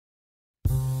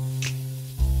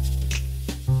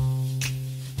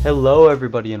Hello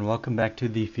everybody and welcome back to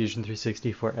the Fusion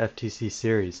 360 for FTC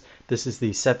series. This is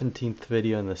the 17th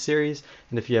video in the series,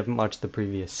 and if you haven't watched the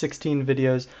previous 16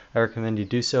 videos, I recommend you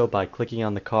do so by clicking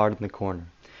on the card in the corner.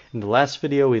 In the last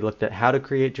video we looked at how to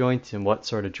create joints and what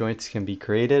sort of joints can be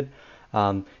created.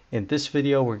 In this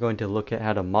video we're going to look at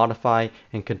how to modify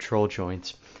and control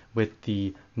joints with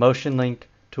the motion link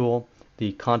tool,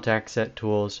 the contact set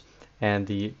tools, and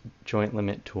the joint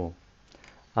limit tool.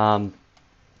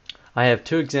 I have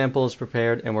two examples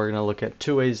prepared, and we're going to look at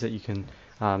two ways that you can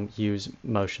use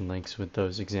motion links with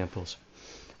those examples.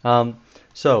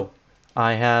 So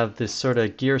I have this sort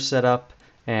of gear set up,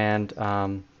 and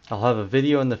I'll have a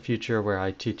video in the future where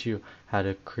I teach you how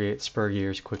to create spur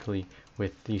gears quickly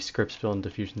with the scripts built into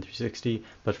Fusion 360.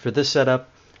 But for this setup,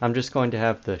 I'm just going to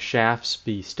have the shafts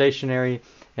be stationary,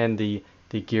 and the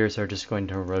gears are just going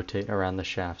to rotate around the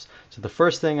shafts. So the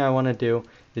first thing I want to do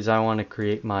is I want to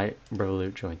create my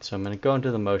revolute joint. So I'm going to go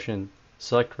into the motion,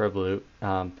 select revolute.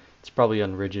 It's probably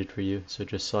unrigid for you, so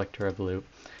just select revolute.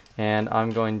 And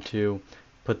I'm going to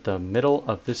put the middle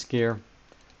of this gear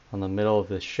on the middle of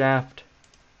this shaft.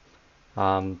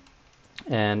 Yes,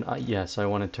 I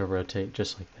want it to rotate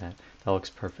just like that. That looks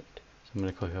perfect. So I'm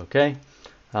going to click OK.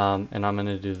 And I'm going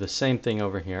to do the same thing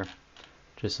over here,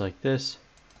 just like this.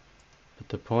 Put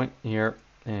the point here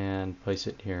and place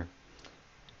it here.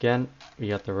 Again, we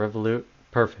got the revolute.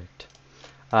 Perfect.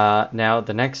 Now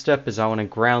the next step is I want to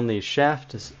ground these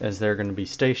shafts as they're going to be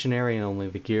stationary and only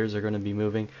the gears are going to be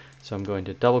moving. So I'm going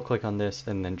to double click on this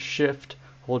and then shift,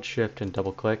 hold shift and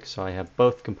double click so I have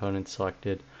both components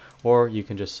selected, or you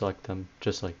can just select them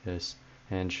just like this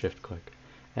and shift click.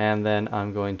 And then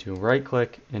I'm going to right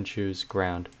click and choose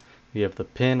ground. We have the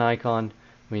pin icon.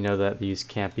 We know that these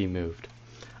can't be moved.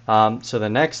 So the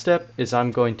next step is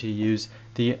I'm going to use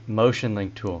the motion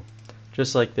link tool,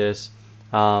 just like this.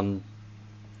 And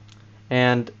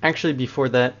actually before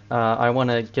that, I want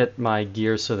to get my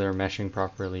gears so they're meshing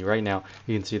properly. Right now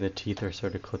you can see the teeth are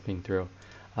sort of clipping through.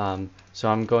 So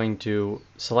I'm going to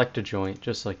select a joint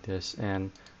just like this and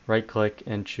right click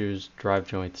and choose drive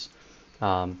joints.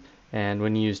 And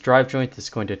when you use drive joint, it's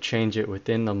going to change it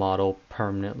within the model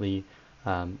permanently,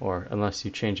 or unless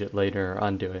you change it later or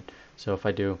undo it. So if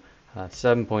I do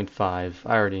 7.5,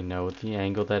 I already know the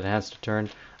angle that it has to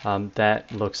turn.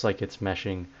 That looks like it's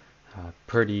meshing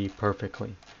pretty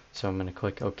perfectly. So I'm going to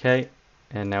click OK,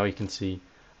 and now you can see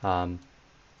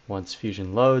once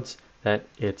Fusion loads that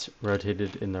it's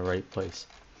rotated in the right place.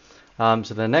 So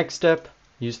the next step,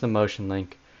 use the motion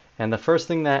link, and the first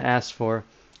thing that it asks for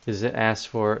is it asks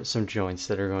for some joints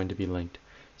that are going to be linked.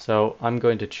 So I'm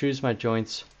going to choose my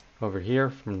joints over here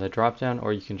from the drop down,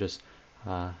 or you can just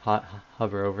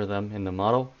hover over them in the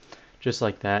model just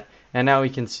like that, and now we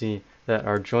can see that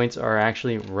our joints are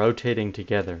actually rotating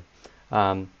together,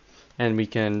 and we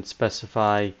can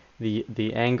specify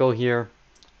the angle here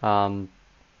that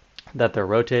they're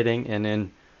rotating, and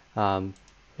in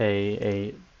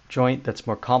a joint that's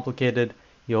more complicated,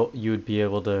 you would be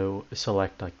able to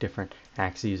select like different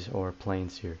axes or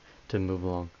planes here to move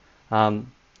along.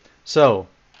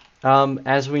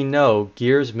 As we know,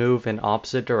 gears move in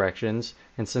opposite directions,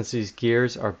 and since these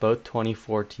gears are both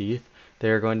 24 teeth, they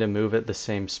are going to move at the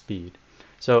same speed.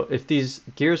 So if these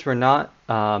gears were not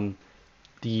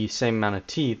the same amount of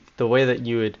teeth, the way that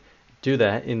you would do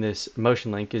that in this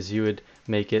motion link is you would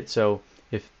make it so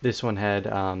if this one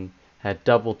had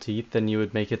double teeth, then you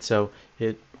would make it so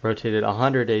it rotated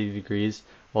 180 degrees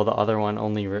while the other one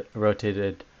only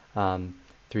rotated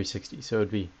 360. So it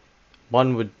would be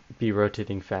one would be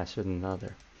rotating faster than the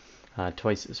other,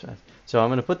 twice as fast. So I'm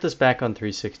going to put this back on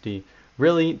 360.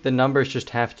 Really, the numbers just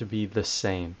have to be the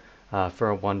same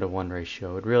for a 1-to-1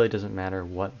 ratio. It really doesn't matter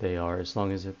what they are as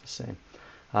long as it's the same.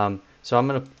 So I'm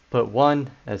going to put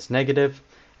 1 as negative,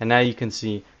 and now you can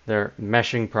see they're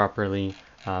meshing properly.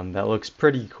 That looks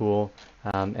pretty cool,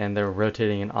 and they're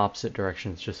rotating in opposite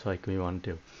directions just like we want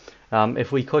to do.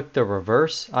 If we click the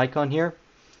reverse icon here,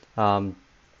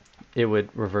 it would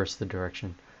reverse the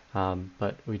direction,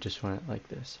 but we just want it like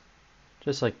this.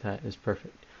 Just like that is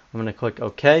perfect. I'm going to click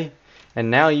OK, and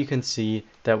now you can see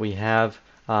that we have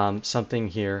something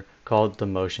here called the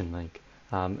motion link,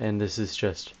 and this is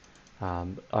just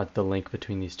the link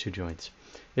between these two joints.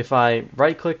 If I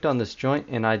right clicked on this joint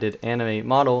and I did animate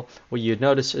model, what you'd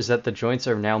notice is that the joints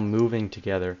are now moving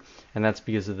together, and that's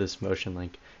because of this motion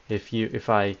link. If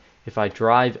I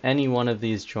drive any one of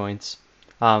these joints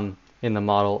in the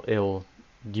model, it will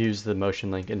use the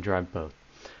motion link and drive both.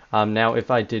 Now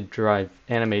if I did drive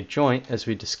animate joint, as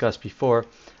we discussed before,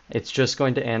 it's just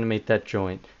going to animate that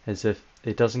joint as if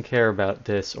it doesn't care about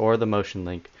this or the motion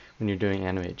link. when you're doing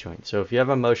animate joint. So if you have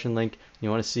a motion link, you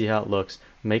want to see how it looks,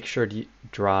 make sure to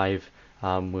drive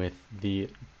with the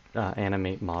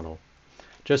animate model,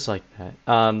 just like that.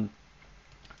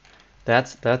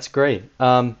 That's great.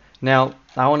 Now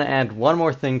I want to add one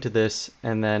more thing to this,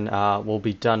 and then we'll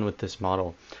be done with this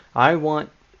model. I want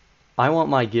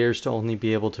my gears to only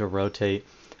be able to rotate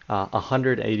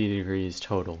 180 degrees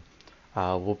total.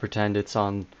 We'll pretend it's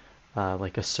on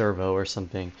like a servo or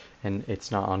something, and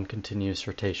it's not on continuous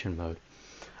rotation mode.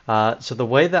 So the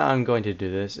way that I'm going to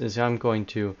do this is I'm going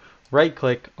to right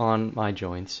click on my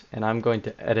joints, and I'm going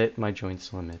to edit my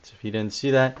joints limits. If you didn't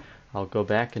see that, I'll go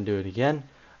back and do it again.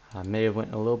 I may have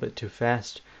went a little bit too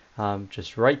fast.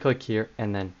 Just right click here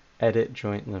and then edit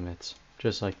joint limits,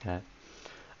 just like that.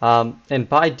 And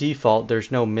by default,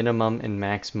 there's no minimum and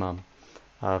maximum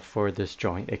for this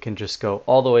joint. It can just go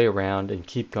all the way around and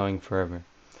keep going forever.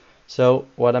 So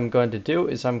what I'm going to do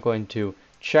is I'm going to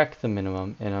check the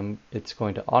minimum, and it's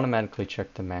going to automatically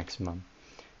check the maximum.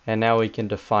 And now we can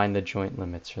define the joint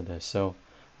limits for this. So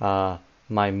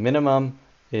my minimum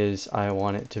is I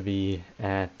want it to be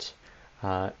at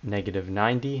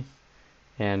 -90,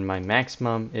 and my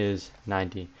maximum is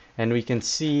 90. And we can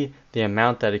see the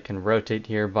amount that it can rotate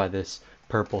here by this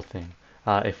purple thing.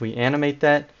 If we animate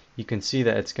that, you can see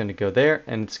that it's going to go there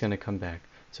and it's going to come back.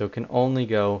 So it can only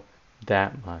go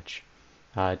that much,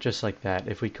 just like that.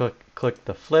 If we click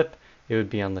the flip, it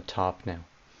would be on the top now.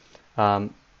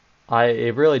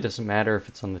 It really doesn't matter if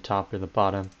it's on the top or the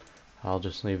bottom. I'll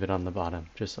just leave it on the bottom,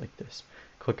 just like this.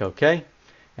 Click OK,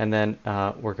 and then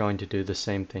we're going to do the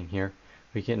same thing here.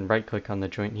 We can right click on the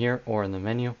joint here or in the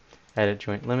menu, edit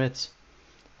joint limits,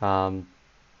 and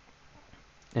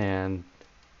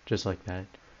just like that.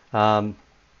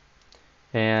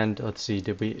 And let's see,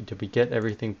 did we get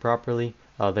everything properly?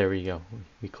 Oh, there we go.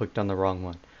 We clicked on the wrong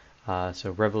one.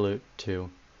 So revolute to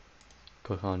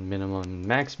click on minimum and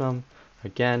maximum.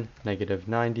 Again,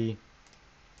 -90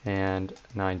 and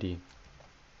 90.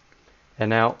 And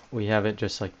now we have it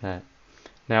just like that.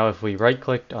 Now if we right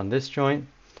clicked on this joint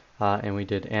and we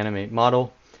did animate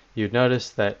model, you'd notice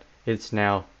that it's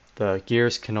now the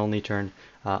gears can only turn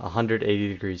 180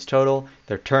 degrees total.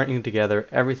 They're turning together.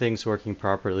 Everything's working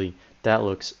properly. That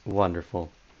looks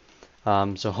wonderful.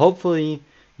 So hopefully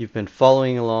you've been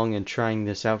following along and trying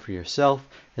this out for yourself,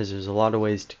 as there's a lot of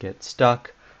ways to get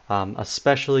stuck.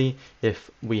 Especially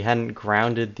if we hadn't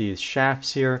grounded these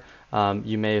shafts here.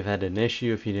 You may have had an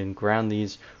issue if you didn't ground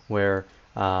these, where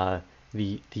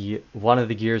the one of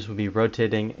the gears would be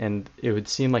rotating and it would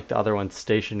seem like the other one's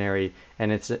stationary,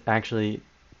 and it's actually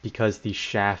because the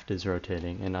shaft is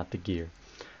rotating and not the gear.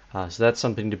 So that's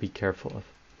something to be careful of.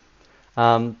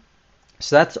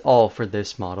 So that's all for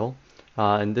this model.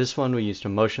 In this one we used a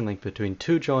motion link between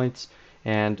two joints,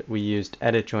 and we used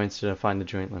edit joints to define the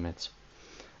joint limits.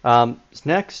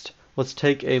 Next, let's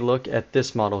take a look at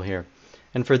this model here.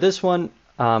 And for this one,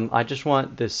 I just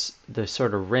want this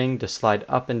sort of ring to slide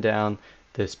up and down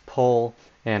this pole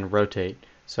and rotate.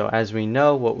 So as we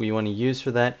know, what we want to use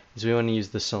for that is we want to use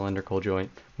the cylindrical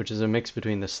joint, which is a mix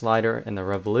between the slider and the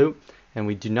revolute. And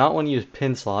we do not want to use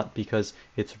pin slot because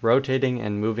it's rotating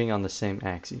and moving on the same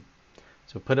axis.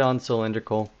 So put it on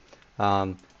cylindrical.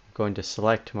 I'm going to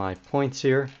select my points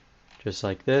here, just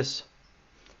like this.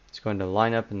 It's going to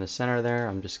line up in the center there.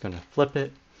 I'm just going to flip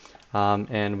it,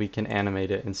 and we can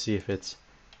animate it and see if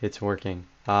it's working.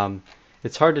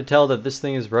 It's hard to tell that this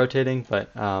thing is rotating,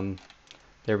 but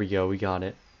there we go. We got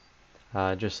it,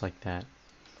 just like that.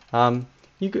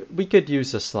 We could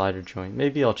use a slider joint.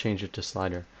 Maybe I'll change it to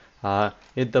slider.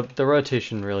 The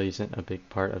rotation really isn't a big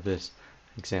part of this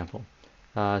example.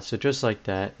 So just like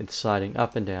that, it's sliding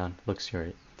up and down. Looks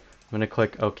great. I'm going to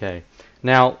click OK.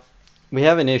 Now we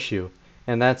have an issue,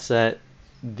 and that's that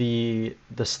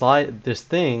this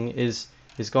thing is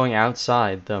going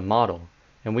outside the model,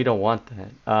 and we don't want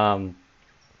that.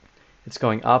 It's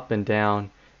going up and down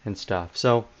and stuff.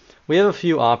 So we have a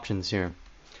few options here.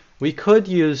 We could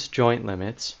use joint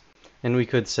limits, and we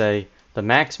could say the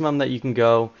maximum that you can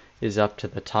go is up to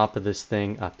the top of this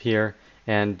thing up here,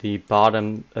 and the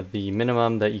bottom of the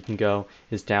minimum that you can go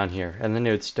is down here, and then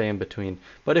it would stay in between.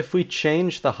 But if we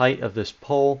change the height of this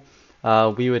pole,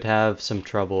 we would have some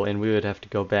trouble, and we would have to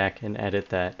go back and edit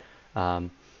that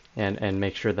and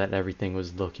make sure that everything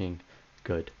was looking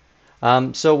good.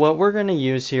 So what we're going to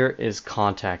use here is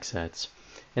contact sets.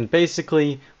 And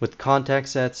basically, with contact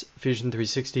sets, Fusion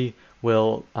 360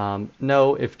 will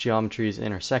know if geometry is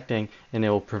intersecting, and it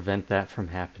will prevent that from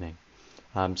happening.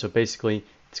 So basically,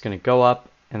 it's going to go up,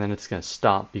 and then it's going to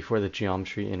stop before the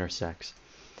geometry intersects.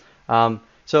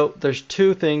 So there's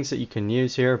two things that you can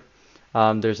use here.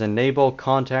 There's enable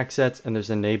contact sets, and there's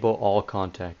enable all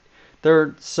contact.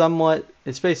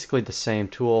 it's basically the same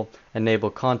tool, enable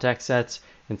contact sets.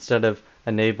 Instead of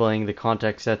enabling the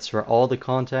contact sets for all the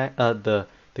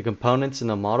components in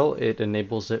the model, it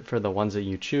enables it for the ones that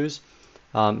you choose.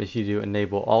 If you do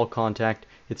enable all contact,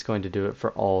 it's going to do it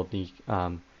for all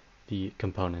the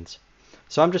components.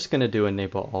 So I'm just going to do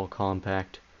enable all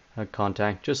contact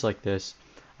just like this.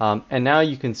 And now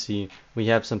you can see we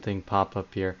have something pop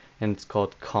up here, and it's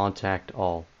called contact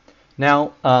all.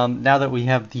 Now that we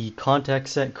have the contact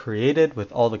set created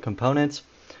with all the components,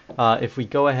 if we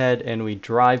go ahead and we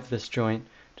drive this joint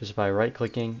just by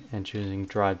right-clicking and choosing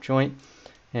drive joint,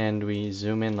 and we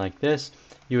zoom in like this,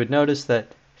 you would notice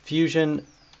that Fusion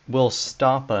will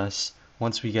stop us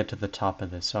once we get to the top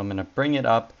of this. So I'm going to bring it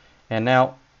up, and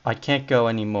now I can't go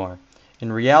anymore.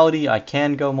 In reality, I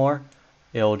can go more.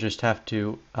 It'll just have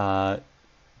to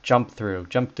jump through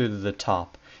the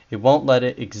top. It won't let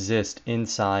it exist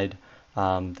inside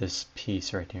this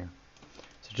piece right here.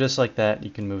 So just like that, you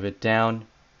can move it down.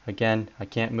 Again, I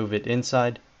can't move it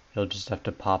inside. It'll just have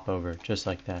to pop over, just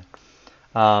like that.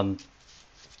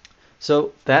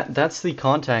 So that's the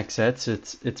contact sets.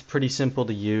 It's pretty simple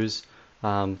to use.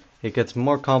 It gets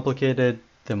more complicated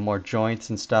the more joints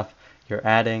and stuff you're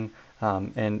adding.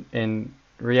 And in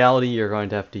reality, you're going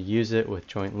to have to use it with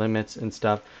joint limits and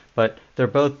stuff. But they're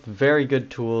both very good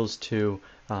tools to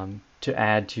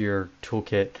add to your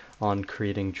toolkit on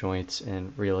creating joints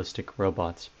and realistic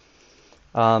robots.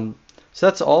 So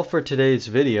that's all for today's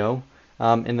video.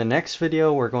 In the next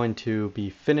video, we're going to be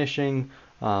finishing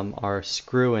our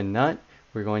screw and nut.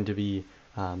 We're going to be,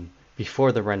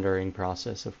 before the rendering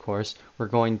process, of course, we're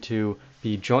going to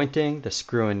be jointing the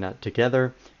screw and nut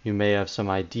together. You may have some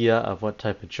idea of what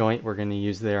type of joint we're going to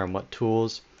use there and what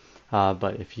tools.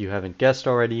 But if you haven't guessed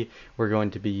already, we're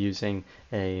going to be using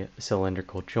a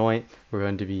cylindrical joint. We're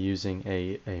going to be using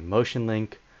a motion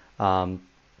link.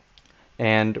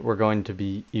 And we're going to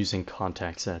be using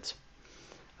contact sets.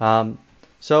 I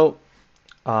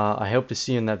hope to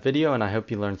see you in that video, and I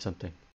hope you learned something.